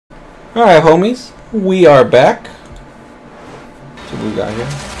Alright, homies. We are back. So what we got here?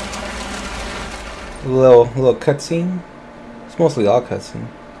 A little cutscene. It's mostly all cutscene.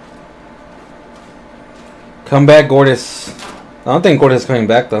 Come back, Gortys. I don't think Gortys is coming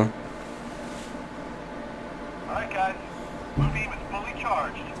back though. Alright guys, Blue Beam is fully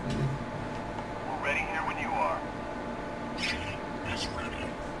charged. We're ready here when you are. She is ready.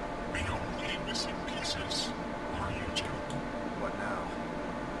 The only missing pieces are you two. What now?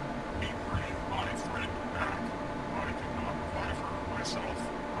 We bring my friend back. I cannot revive her myself.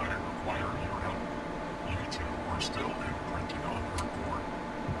 I require your help. You two are still imprinted on her core.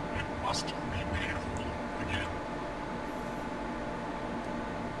 It must be made whole again.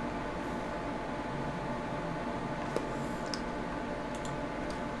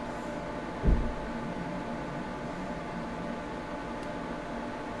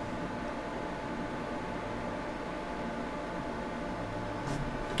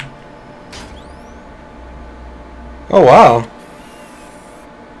 Oh wow.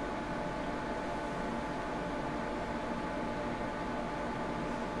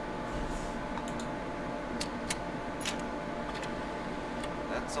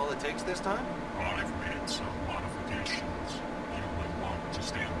 That's all it takes this time? I've made some modifications. You will want to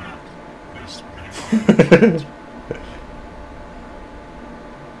stand back. This may not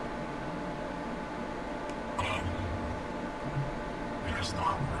it is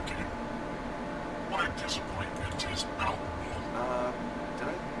not working. My disappointment is palpable. Did I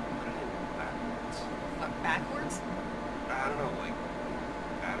put it in backwards? What, backwards? I don't know, like,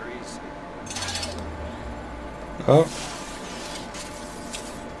 batteries? Oh.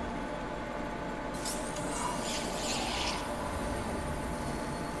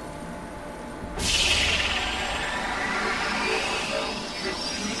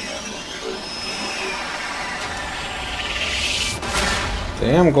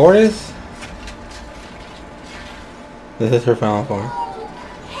 Damn, Gortys. This is her final form.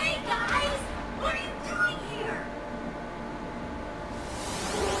 Hey guys! What are you doing here?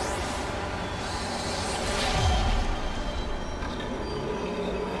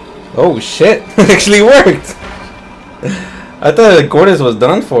 Oh shit! It actually worked! I thought Gortys was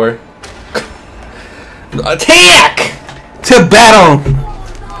done for. Attack! To battle!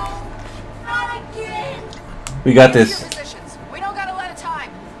 Oh no! Not again! We got Your this. positions. We don't got a lot of time.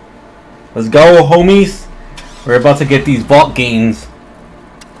 Let's go, homies. We're about to get these vault gains.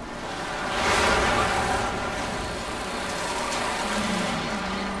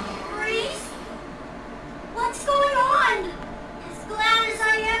 Reese? What's going on? As glad as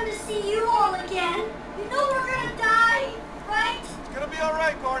I am to see you all again, you know we're gonna die, right? It's gonna be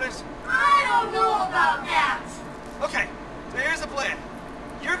alright, Gortys. I don't know about that. Okay, so here's the plan.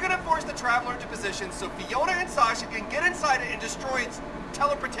 You're gonna force the Traveler into position so Fiona and Sasha can get inside it and destroy its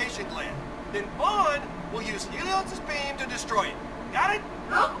teleportation gland. Then Vaughn will use Helios' beam to destroy it. Got it?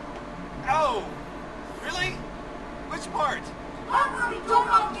 Nope. Oh, really? Which part? Why were we don't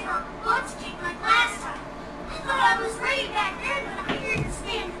all get our butts kicked like last time? I thought I was ready back then, but I didn't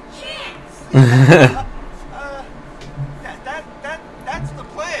stand a chance. That's the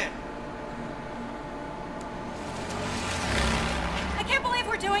plan. I can't believe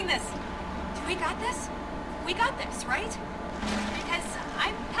we're doing this. We got this? We got this, right? Because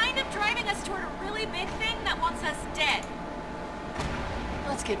I'm kind of driving us toward a really big thing that wants us dead.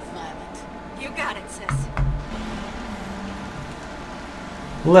 Let's get violent. You got it, sis.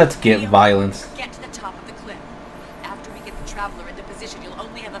 Let's get violence. Get to the top of the cliff. After we get the Traveler into position, you'll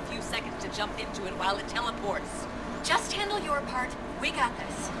only have a few seconds to jump into it while it teleports. Just handle your part. We got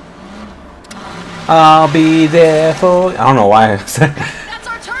this. I'll be there for. I don't know why I said. That's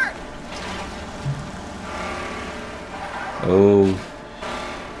our turn. Oh.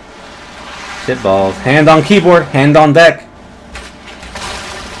 Shit balls. Hand on keyboard, hand on deck.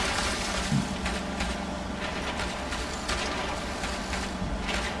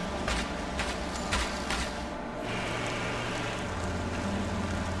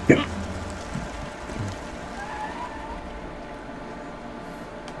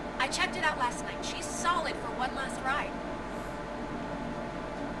 I checked it out last night. She's solid for one last ride.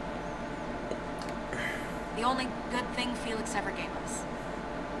 The only good thing Felix ever gave us.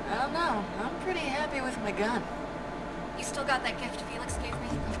 I don't know. I'm pretty happy with my gun. You still got that gift Felix gave me?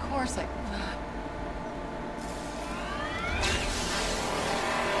 Of course I...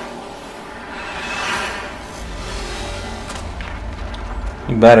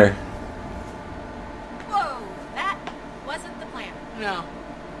 You better. Whoa, that wasn't the plan. No.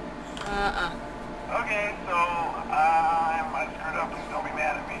 Okay, so I screwed up. Please don't be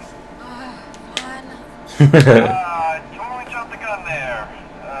mad at me. Fun. Totally jumped the gun there.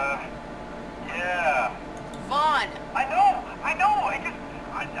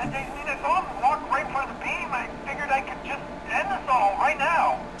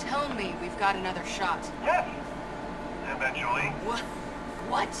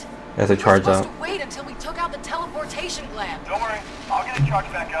 What? As a charge We're up. supposed to wait until we took out the teleportation gland. Don't worry, I'll get it charged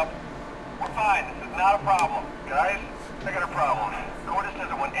back up. We're fine, this is not a problem. Guys, I got a problem. Cordis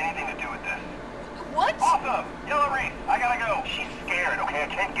doesn't want anything to do with this. What? Awesome! Yellow Reed, I gotta go. She's scared, okay? I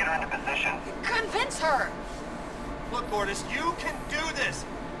can't get her into position. Convince her. Look, Cordis, you can do this.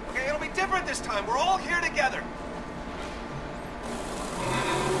 Okay, it'll be different this time. We're all here together.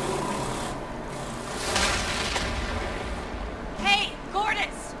 Hey,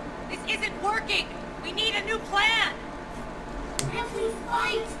 Gordis! This isn't working! We need a new plan! If we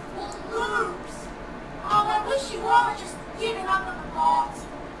fight, we'll lose. Oh, I wish you all had just given up on the vault.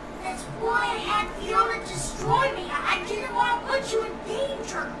 That's why I had Fiona destroy me. I didn't want to put you in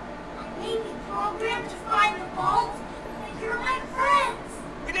danger. I may be programmed to find the vault, but you're my friends.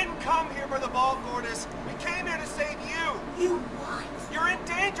 We didn't come here for the vault, Cordis. We came here to save you. You what? You're in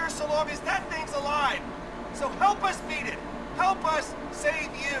danger so long as that thing's alive. So help us beat it. Help us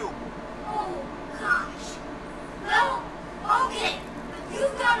save you. Oh, gosh. Well, okay, but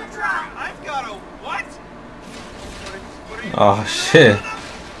you've got to drive. I've got a what? What are you Oh shit.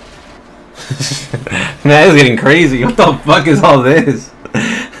 Man, it's getting crazy. What the fuck is all this? This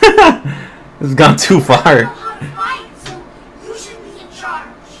has gone too I know far. how to fight, so you should be in charge.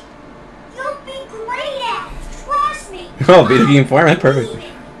 You'll be great at it, trust me. Oh, video game format, perfect.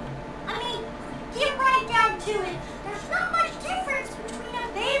 I mean, get right down to it. There's not much difference between a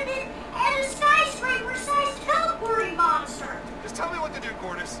bandit and a skyscraper-sized teleporting monster. Just tell me what to do,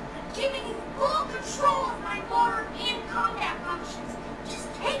 Cordis. Giving you full control of my motor and combat functions.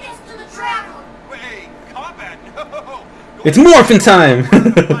 Just take us to the Traveler. Wait, combat? No. It's morphin' time.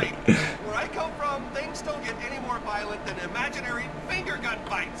 Fight. Where I come from, things don't get any more violent than imaginary finger gun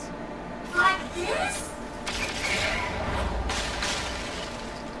fights. Like this?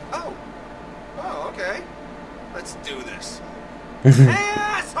 Oh. Oh, okay. Let's do this.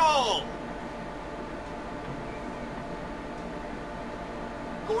 Asshole!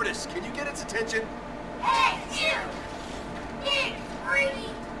 Cordis, can you get its attention? Hey, you! Big, freaky,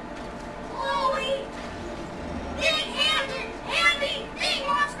 Chloe! Big-handed, handy, big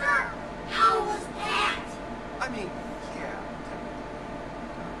monster! How was that? I mean, yeah.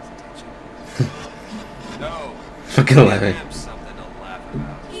 Its attention. No. Fucking love it. Have something to laugh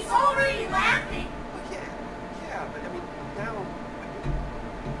about. He's already laughing. Well, yeah, but I mean, now,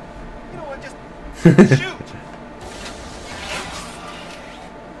 you know what? Just shoot.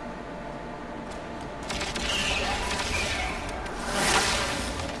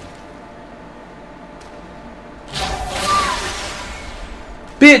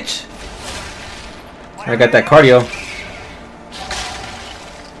 Bitch! I got that cardio.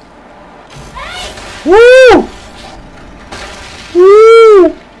 Woo! Woo!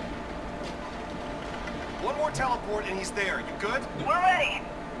 One more teleport and he's there. You good? We're ready.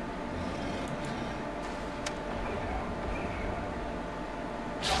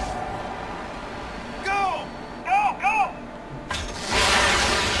 Go! Go! Go!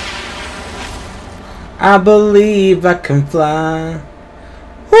 I believe I can fly.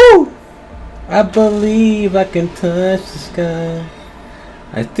 Woo! I believe I can touch the sky.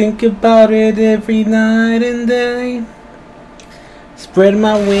 I think about it every night and day. Spread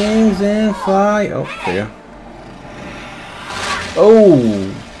my wings and fly. Oh, there you go. Oh!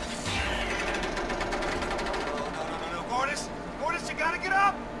 No, Cordis! Cordis, you gotta get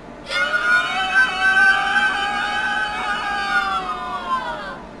up!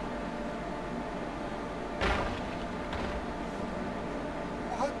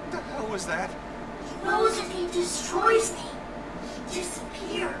 What the hell was that? He knows if he destroys me, he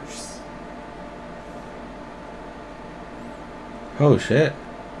disappears. Oh shit.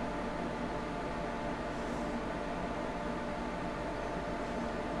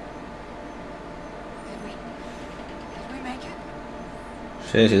 Did we make it?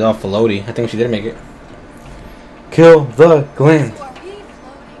 Shit, she's all floaty. I think she did make it. Kill the gland. So are we floating?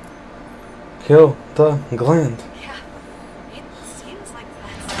 Kill the gland. Yeah, it seems like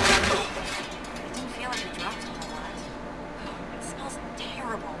that's... I didn't feel like we dropped a whole lot. It smells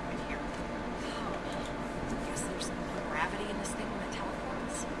terrible in here. I guess there's no gravity in this thing when it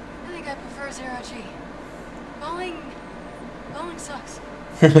teleports. I think I prefer zero-G. Bowling sucks.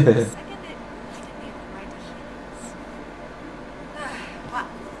 The second it reminded me of the ride to Helix. Well,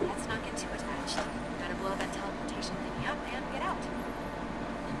 let's not get too attached. Gotta blow that teleportation thingy up and get out.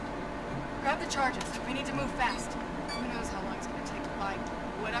 Grab the charges. We need to move fast. Who knows how long it's gonna take to find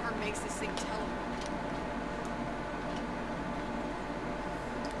whatever makes this thing teleport.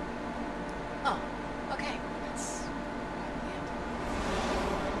 Oh, okay. That's...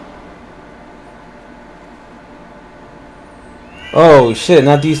 Oh shit,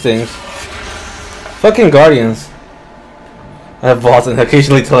 not these things. Fucking guardians. I have balls and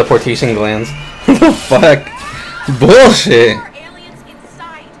occasionally teleportation glands. What the fuck? Bullshit. There are aliens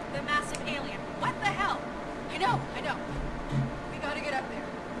inside the massive alien. What the hell? I know. We gotta get up there.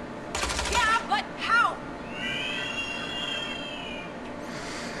 Yeah, but how?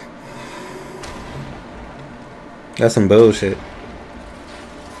 That's some bullshit.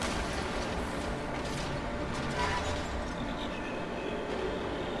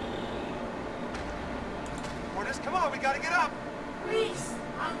 Orders, come on, we gotta get up. Reese,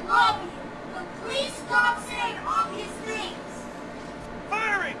 I love you, but please stop saying obvious things.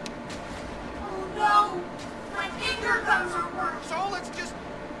 Firing! Oh no, my finger guns are working. So let's just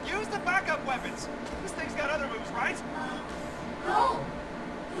use the backup weapons. This thing's got other moves, right? No.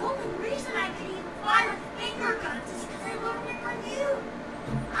 The only reason I can even fire finger guns is because I learned it from you.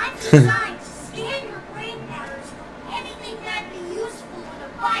 I'm designed to scan your brain patterns for anything that'd be useful in a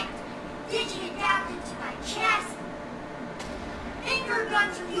fight, ditching it down into my chest. Finger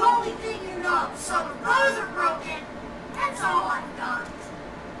guns are the only thing you know, so if those are broken, that's all I've got.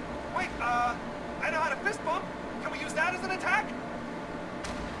 Wait, I know how to fist bump. Can we use that as an attack?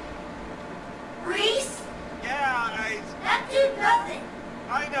 Reese, Yeah, that did nothing.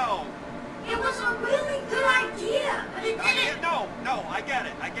 I know. It was a really good idea, but it didn't. No, I get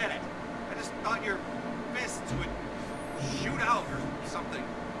it. I just thought your fists would shoot out or something.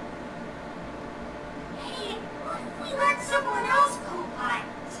 Hey, what if we let someone else go pilot?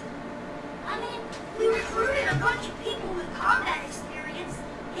 I mean, we recruited a bunch of people with combat experience.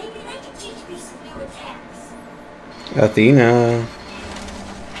 Maybe they could teach me some new attacks. Athena.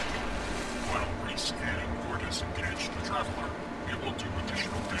 While rescanning or disengage the traveler, it will do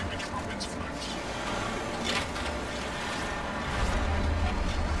additional damage from its flanks.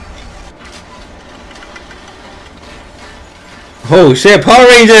 Oh shit, Power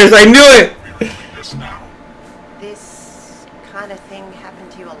Rangers! I knew it! We repeat this now. This kind of thing happened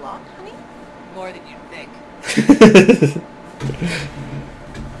to you a lot, honey? More than you'd think.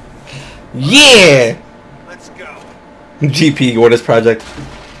 Yeah! Let's go. GP Gordas Project.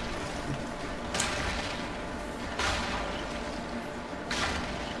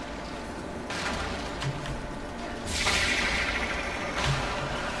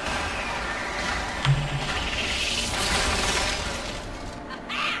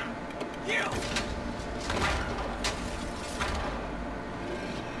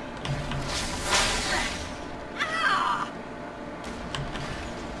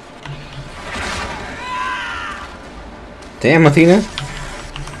 Damn, Athena.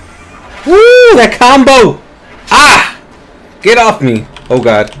 Woo! That combo! Ah! Get off me! Oh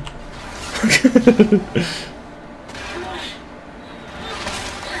god.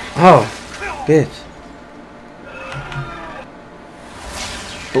 Oh, bitch.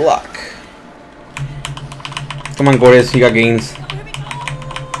 Block. Come on, Gordas, you got gains.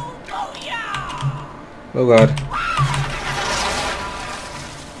 Oh god.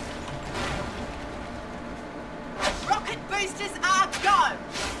 Rocket boosters are go!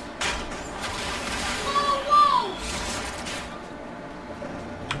 Whoa!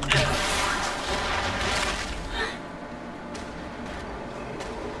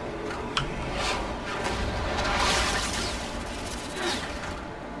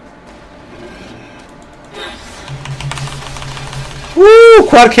 Woo!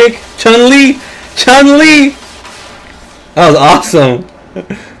 Quad kick! Chun-Li! Chun-Li! That was awesome!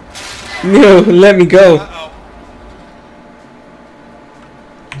 No, let me go! Uh-oh.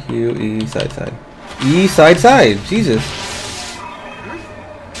 Q, E, side, side. E, side, side! Jesus!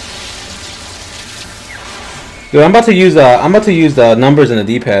 Dude, I'm about to use the numbers in the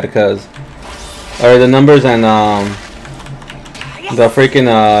D-pad because, or the numbers and the freaking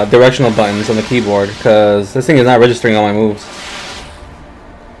directional buttons on the keyboard because this thing is not registering all my moves.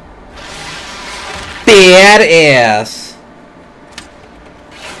 Badass.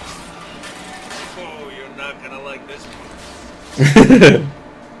 Oh, you're not gonna like this one.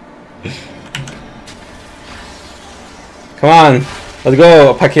 Come on, let's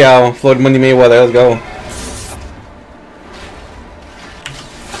go, Pacquiao, Floyd Money Mayweather, let's go.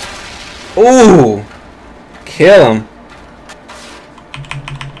 Ooh, kill him.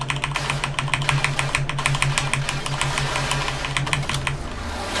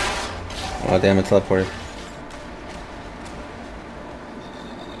 Oh damn it, teleported.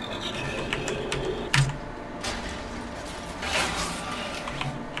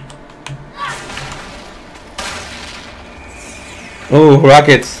 Oh,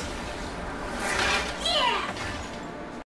 rockets.